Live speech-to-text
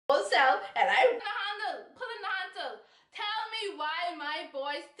cell and I pulling the handle. Tell me why my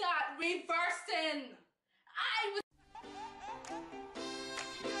boy start reversing. I was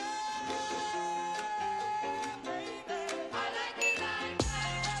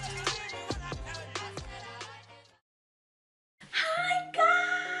Hi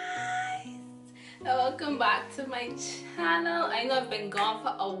guys! Welcome back to my channel. I know I've been gone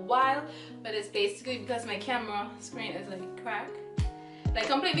for a while, but it's basically because my camera screen is like cracked. Like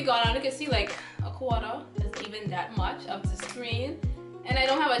completely gone out. You can see like a quarter is even that much of the screen, and I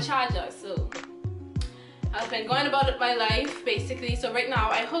don't have a charger, so I've been going about my life basically. So right now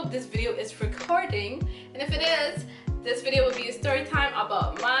I hope this video is recording, and if it is, this video will be a story time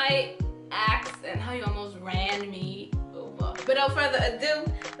about my ex and how he almost ran me over. Without further ado,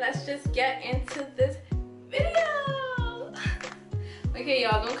 let's just get into this video. Okay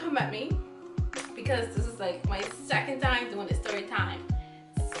y'all, don't come at me because this is like my second time doing a story time,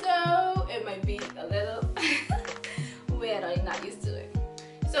 so it might be a little weird. I'm not used to it.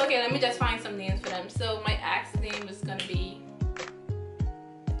 So okay, let me just find some names for them. So my ex name is gonna be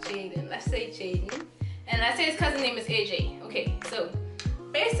Jaden. Let's say Jaden, and let's say his cousin name is AJ. Okay, so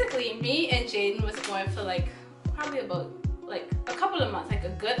basically me and Jaden was going for like probably about like a couple of months, like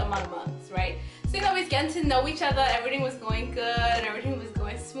a good amount of months, right? So you know, we was getting to know each other, everything was going good and everything was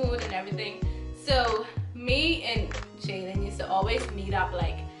going smooth and everything. So me and Jaden used to always meet up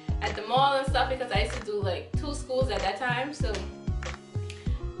like at the mall and stuff, because I used to do like 2 schools at that time. So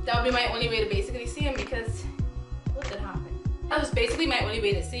that would be my only way to basically see him, because what did happen? That was basically my only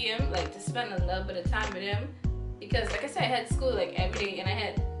way to see him, like to spend a little bit of time with him, because like I said, I had school like every day, and I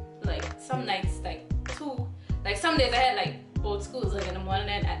had like some nights like 2, like some days I had like both schools, like in the morning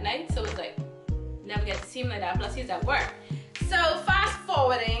and at night, so it was like never get to see him like that. Plus he's at work. So fast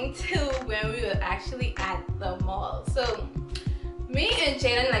forwarding to when we were actually at the mall. So me and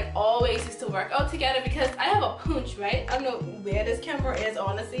Jaden like always used to work out together, because I have a punch, right? I don't know where this camera is,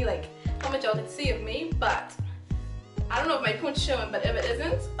 honestly, like how much y'all can see of me, but I don't know if my punch is showing, but if it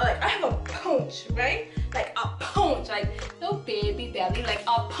isn't, like I have a punch, right? Like a punch, like no baby belly, like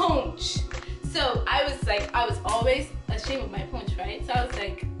a punch. So I was always ashamed of my punch, right? So I was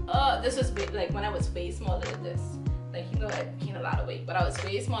like, oh, this was like when I was way smaller than this. Like, you know, I gained a lot of weight, but I was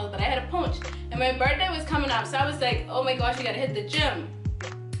way smaller, but I had a punch. And my birthday was coming up, so I was like, oh my gosh, we gotta hit the gym,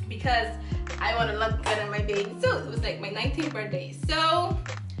 because I want to look good in my baby suit. It was like my 19th birthday. So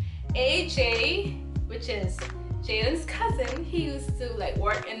AJ, which is Jaden's cousin, he used to like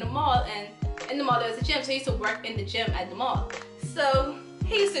work in the mall, and in the mall there was a gym, so he used to work in the gym at the mall. So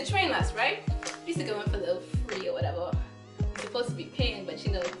he used to train us, right? We used to go in for a little free or whatever. We're supposed to be paying, but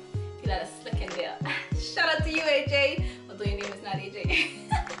you know, he let us slick in there. Shout out to you, AJ, although your name is not AJ.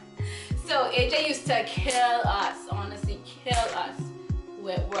 So AJ used to kill us, honestly kill us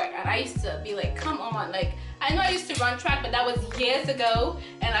with work, and I used to be like, come on, like I know I used to run track, but that was years ago,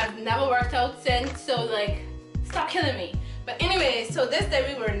 and I've never worked out since, so like stop killing me. But anyway, so this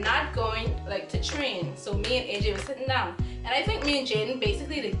day we were not going like to train, so me and AJ were sitting down, and I think me and Jaden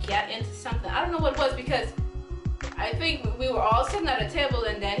basically to get into something, I don't know what it was, because I think we were all sitting at a table,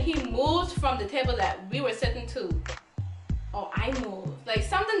 and then he moved from the table that we were sitting to, or I moved, like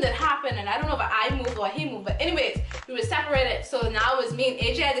something that happened, and I don't know if I moved or he moved, but anyways, we were separated. So now it was me and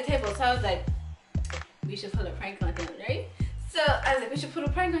AJ at the table, so I was like, we should put a prank on him, right? So I was like, we should put a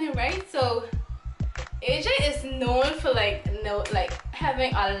prank on him, right? So AJ is known for like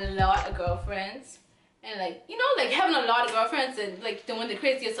having a lot of girlfriends, and like, you know, like having a lot of girlfriends and like doing the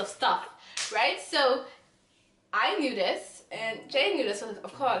craziest of stuff, right? So I knew this, and Jay knew this, so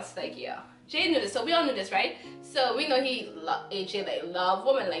of course, like, yeah, Jay knew this, so we all knew this, right? So we know AJ like love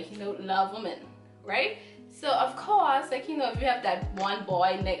women, like, you know, love women, right? So of course, like, you know, if you have that one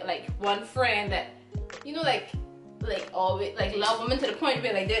boy, like one friend that, you know, like always like love women to the point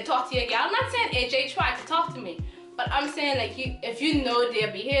where like they talk to your girl. I'm not saying AJ tried to talk to me, but I'm saying like if you know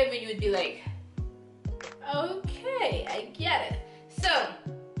their behavior, you'd be like, okay, I get it. So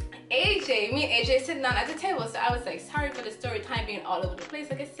me and AJ sitting down at the table, so I was like, sorry for the story time being all over the place.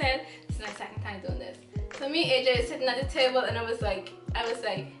 Like I said, it's my second time doing this. So me and AJ sitting at the table, and I was like,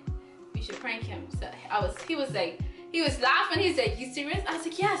 we should prank him. So he was laughing. He's like, you serious? I was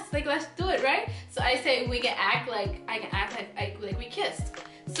like, yes, like let's do it, right? So I said I can act like we kissed.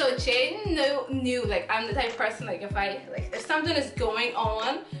 So Jaden knew like I'm the type of person, like if something is going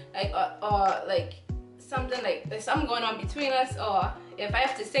on, like or like something, like there's something going on between us, or if I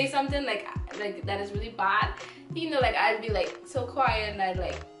have to say something like that is really bad, you know, like I'd be like so quiet, and I'd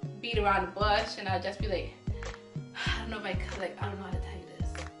like beat around the bush, and I'd just be like, I don't know if I could, like, I don't know how to tell you this.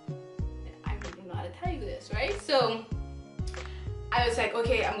 I really don't know how to tell you this, right? So I was like,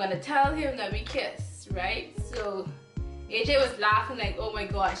 okay, I'm gonna tell him that we kissed, right? So AJ was laughing like, oh my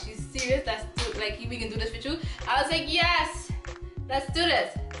gosh, you serious? We can do this with you? I was like, yes, let's do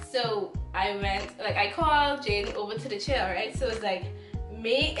this. So I went, like I called Jaden over to the chair, right? So it's like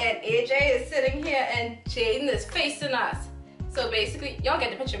me and AJ is sitting here and Jaden is facing us. So basically, y'all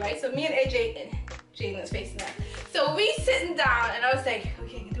get the picture, right? So me and AJ and Jaden is facing us. So we sitting down and I was like,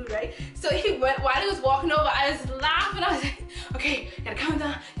 okay, I can do it, right? So he went, while he was walking over, I was laughing. I was like, okay, gotta calm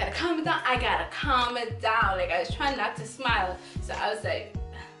down, gotta calm it down. I gotta calm it down. Like I was trying not to smile. So I was like,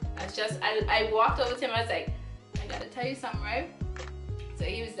 I walked over to him. I was like, I gotta tell you something, right? So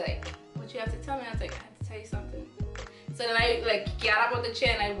he was like, what you have to tell me? I was like, I have to tell you something. So then I like got up on the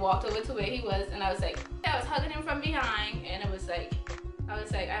chair and I walked over to where he was and I was like, I was hugging him from behind and it was like, I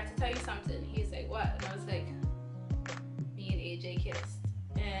was like, I have to tell you something. He's like, what? And I was like, me and AJ kissed.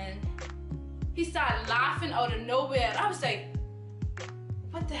 And he started laughing out of nowhere. And I was like,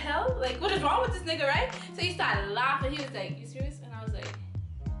 what the hell? Like, what is wrong with this nigga, right? So he started laughing. He was like, you serious? And I was like,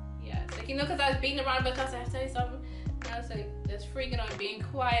 yeah. It's like, you know, because I was beating around because I have to tell you something. And I was like, just freaking out, being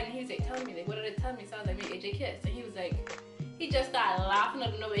quiet. And he was like, telling me, like, what did it tell me? So I was like, me and AJ kissed. And he was like, he just started laughing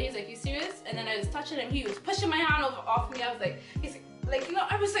out of nowhere. He was like, you serious? And then I was touching him. He was pushing my hand off me. I was like, he's like, you know,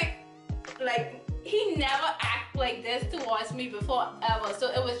 I was like, he never acted like this towards me before ever.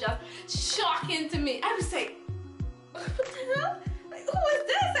 So it was just shocking to me. I was like, what the hell? Like, who is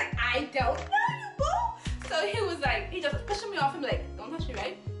this? Like, I don't know you, boo. So he was like, he just pushing me off and like, don't touch me,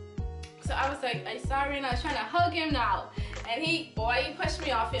 right? So I was like, I'm sorry, and I was trying to hug him now. And he pushed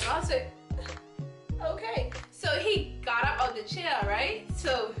me off him. I was like, okay. So he got up out the chair, right?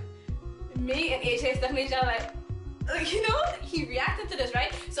 So me and AJ Stephanie just like, you know, he reacted to this,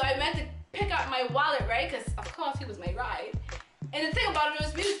 right? So I went to pick up my wallet, right? Because of course he was my ride. And the thing about it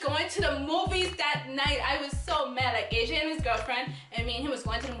was we was going to the movies that night. I was so mad. Like AJ and his girlfriend and me and him was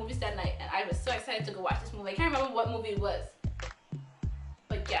going to the movies that night. And I was so excited to go watch this movie. I can't remember what movie it was.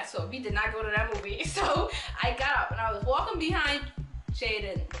 But guess what? We did not go to that movie. So I got up and I was walking behind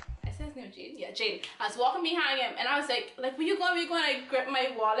Jaden. I said his name was Jaden? Yeah, Jaden. I was walking behind him and I was like, where you going? Where you going? I grabbed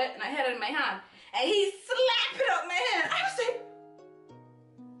my wallet and I had it in my hand. And he slapped it up my hand.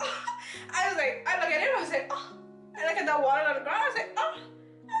 I was like, I look at him, I was like, oh. I look at that water on the ground, I was like, oh. I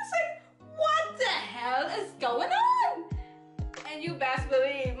was like, what the hell is going on? And you best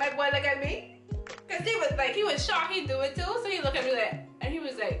believe my boy looked at me. Because he was shocked he'd do it too. So he looked at me like, and he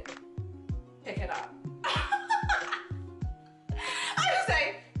was like, pick it up. I was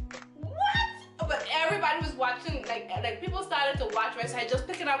like, what? But everybody was watching, like people started to watch, right? So I just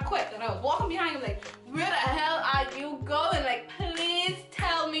picked it up quick. And I was walking behind him like, where the hell are you going? Like, please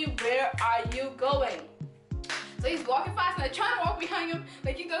tell me, where are you going? So he's walking fast and I try to walk behind him.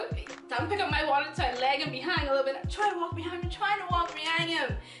 Like, you know, I'm pick up my wallet so I lag him behind a little bit. I try to walk behind him, trying to walk behind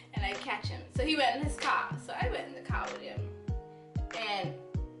him. And I catch him. So he went in his car. So I went in the car with him. And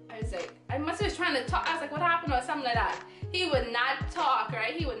I was like, I must have been trying to talk. I was like, what happened or something like that. He would not talk,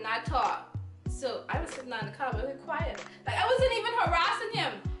 right? He would not talk. So I was sitting down in the car, but we were quiet. Like, I wasn't even harassing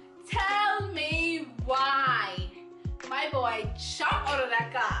him. Tell me why my boy jumped out of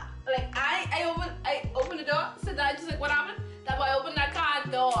that car. Like, I opened the door, so I just like, what happened? That boy opened that car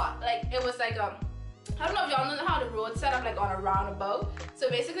door. Like, it was like, I don't know if y'all know how the road's set up, like on a roundabout. So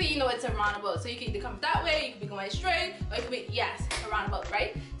basically, you know, it's a roundabout. So you can either come that way, you can be going straight, or you can be, yes, a roundabout,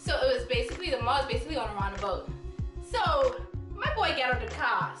 right? So it was basically, the mall is basically on a roundabout. So my boy got out of the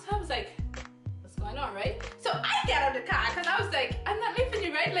car. So I was like, what's going on, right? So I got out of the car, because I was like, I'm not leaving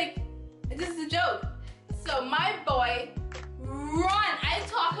you, right? Like, this is a joke. So my boy run. I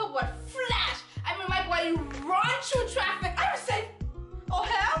talk about flash. I mean, my boy run through traffic. I was like, oh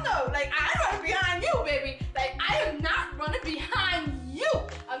hell no. Like, I'm running behind you, baby. Like, I am not running behind you.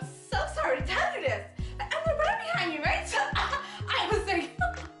 I'm so sorry to tell you this. Like, I'm not running behind you, right? So I was like,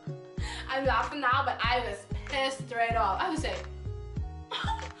 I'm laughing now, but I was pissed straight off. I was like,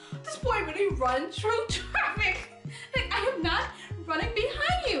 this boy really run through traffic. Like, I am not running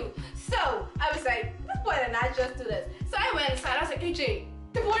behind you. So I was like, this boy did not just do this. So I went inside. I was like, AJ,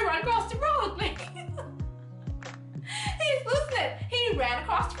 the boy ran across the road. Like, he's losing it. He ran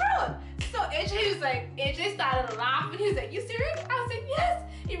across the road. So AJ was like, AJ started laughing. He was like, you serious? I was like, yes.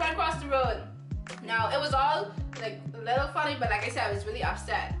 He ran across the road. Now, it was all like a little funny, but like I said, I was really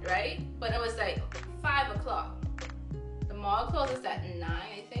upset, right? But it was like 5 o'clock. The mall closes at 9,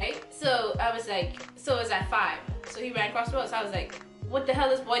 I think. Right? So I was like, so it was at 5. So he ran across the road. So I was like, what the hell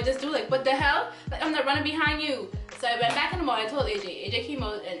this boy just do? Like, what the hell? Like, I'm not running behind you. So I went back in the mall. I told AJ. AJ came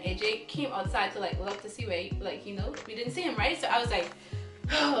out, and AJ came outside to like look to see where, like, you know, we didn't see him, right? So I was like,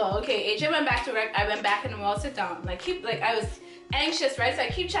 oh, okay. AJ went back to work. I went back in the mall, sit down. Like, I was anxious, right? So I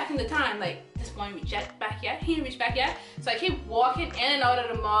keep checking the time, like, this boy reached back yet? He didn't reach back yet? So I keep walking in and out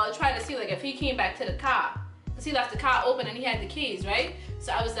of the mall, trying to see like if he came back to the car. Because he left the car open and he had the keys, right?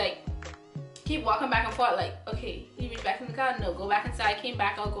 So I was like, keep walking back and forth, like, okay, he reached back in the car? No, go back inside, came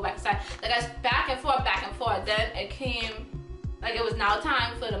back, I'll go back inside. Like I was back and forth, back and forth. Then it came, like it was now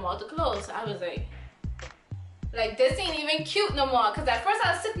time for the mall to close. So I was like this ain't even cute no more. Cause at first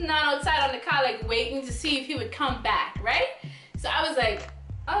I was sitting down outside on the car, like waiting to see if he would come back, right? So I was like,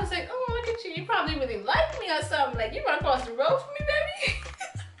 oh, look at you. You probably really like me or something. Like, you run across the road for me, baby?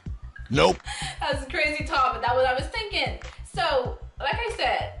 Nope. That was a crazy talk, but that's what I was thinking. So, like I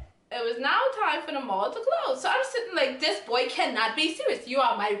said, it was now time for the mall to close. So I was sitting like, this boy cannot be serious. You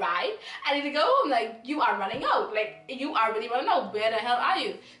are my ride. I need to go home. Like, you are running out. Like, you are really running out. Where the hell are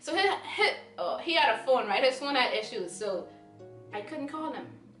you? So he had a phone, right? His phone had issues, so I couldn't call him.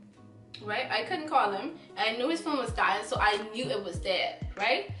 Right? I couldn't call him. I knew his phone was dying, so I knew it was dead,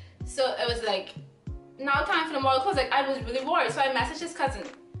 right? So it was like, now time for the mall to close. Like, I was really worried. So I messaged his cousin,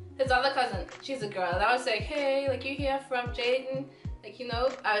 his other cousin. She's a girl. And I was like, hey, like, you here from Jaden? Like, you know,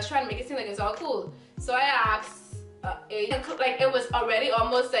 I was trying to make it seem like it's all cool. So I asked, like, it was already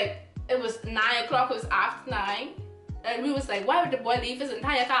almost like, it was 9 o'clock, it was after 9. And we was like, why would the boy leave his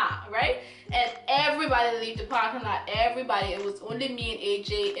entire car, right? And everybody leave the parking lot, everybody. It was only me and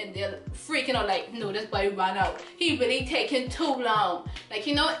AJ, and they're freaking out like, no, this boy ran out. He really taking too long. Like,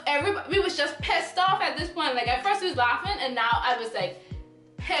 you know, everybody, we was just pissed off at this point. Like, at first we was laughing, and now I was like,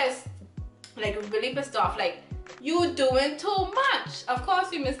 pissed, like really pissed off. Like, you doing too much. Of course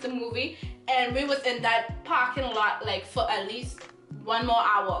we missed the movie, and we was in that parking lot like for at least 1 more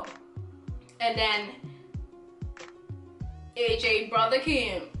hour. And then AJ brother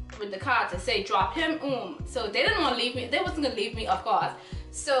came with the car to say drop him so they didn't want to leave me. They wasn't gonna leave me, of course.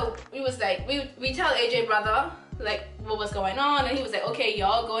 So we was like, we tell AJ brother like what was going on, and he was like, okay,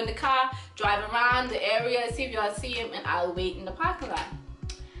 y'all go in the car, drive around the area, see if y'all see him, and I'll wait in the parking lot.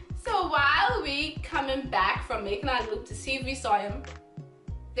 So while we coming back from making our loop to see if we saw him,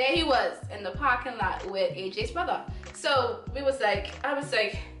 there he was in the parking lot with AJ's brother. So we was like, I was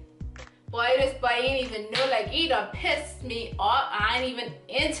like, boy, this boy ain't even know, like, he done pissed me off. I ain't even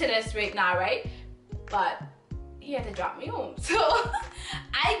into this right now, right? But he had to drop me home. So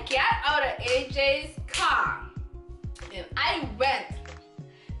I got out of AJ's car and I went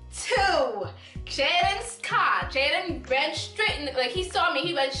to Jaden's car. Jaden went straight in, like, he saw me,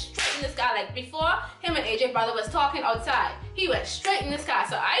 he went straight in this car. Like, before him and AJ brother was talking outside, he went straight in this car.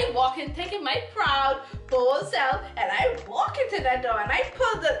 So I walk in, taking my proud, bold self, and I walk into that door, and I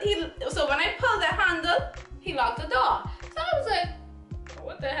pulled so when I pulled the handle, he locked the door. So I was like,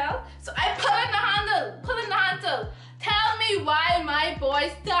 what the hell? So I pull in the handle. Tell me why my boy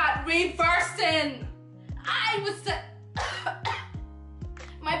start reversing. I was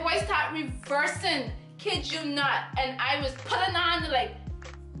my boy start reversing, kid you not, and I was pulling on the, like,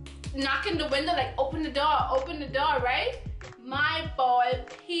 knocking the window, like, open the door, right? My boy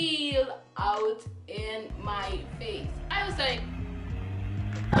peeled out in my face. I was like,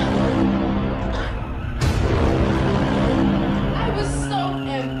 I was so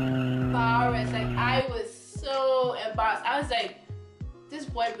embarrassed. Like, I was so embarrassed. I was like, this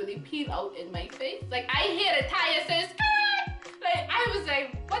boy really peeled out in my face. Like, I hear the tire say, like, I was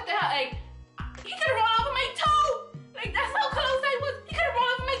like, what the hell? Like, he could have run over my toe. Like, that's how close I was. He could have run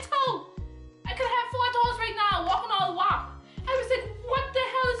over my toe. I could have had 4 toes right now, walking all the walk. I was like, what the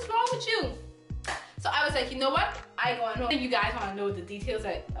hell is wrong with you? So I was like, you know what? I going home. If you guys want to know the details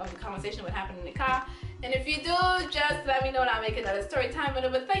of the conversation, what happened in the car. And if you do, just let me know and I'll make another story time video.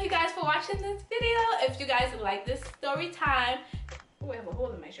 But thank you guys for watching this video. If you guys like this story time, oh, I have a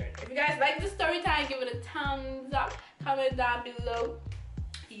hole in my shirt. If you guys like this story time, give it a thumbs up. Comment down below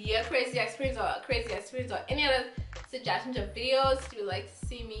your crazy experience or any other suggestions of videos you would like to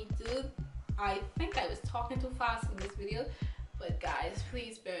see me do. I think I was talking too fast in this video, but guys,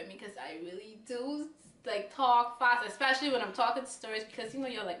 please bear with me because I really do like talk fast, especially when I'm talking stories, because you know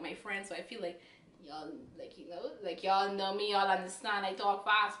you're like my friends, so I feel like y'all, like, you know, like y'all know me, y'all understand I talk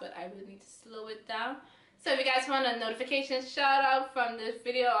fast, but I really need to slow it down. So if you guys want a notification shout out from this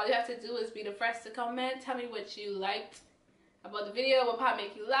video, all you have to do is be the first to comment. Tell me what you liked about the video, what part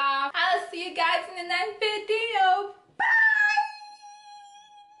make you laugh. I'll see you guys in the next video. Bye!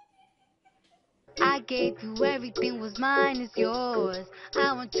 I gave you everything, was mine is yours.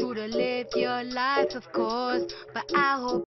 I want you to live your life, of course, but I hope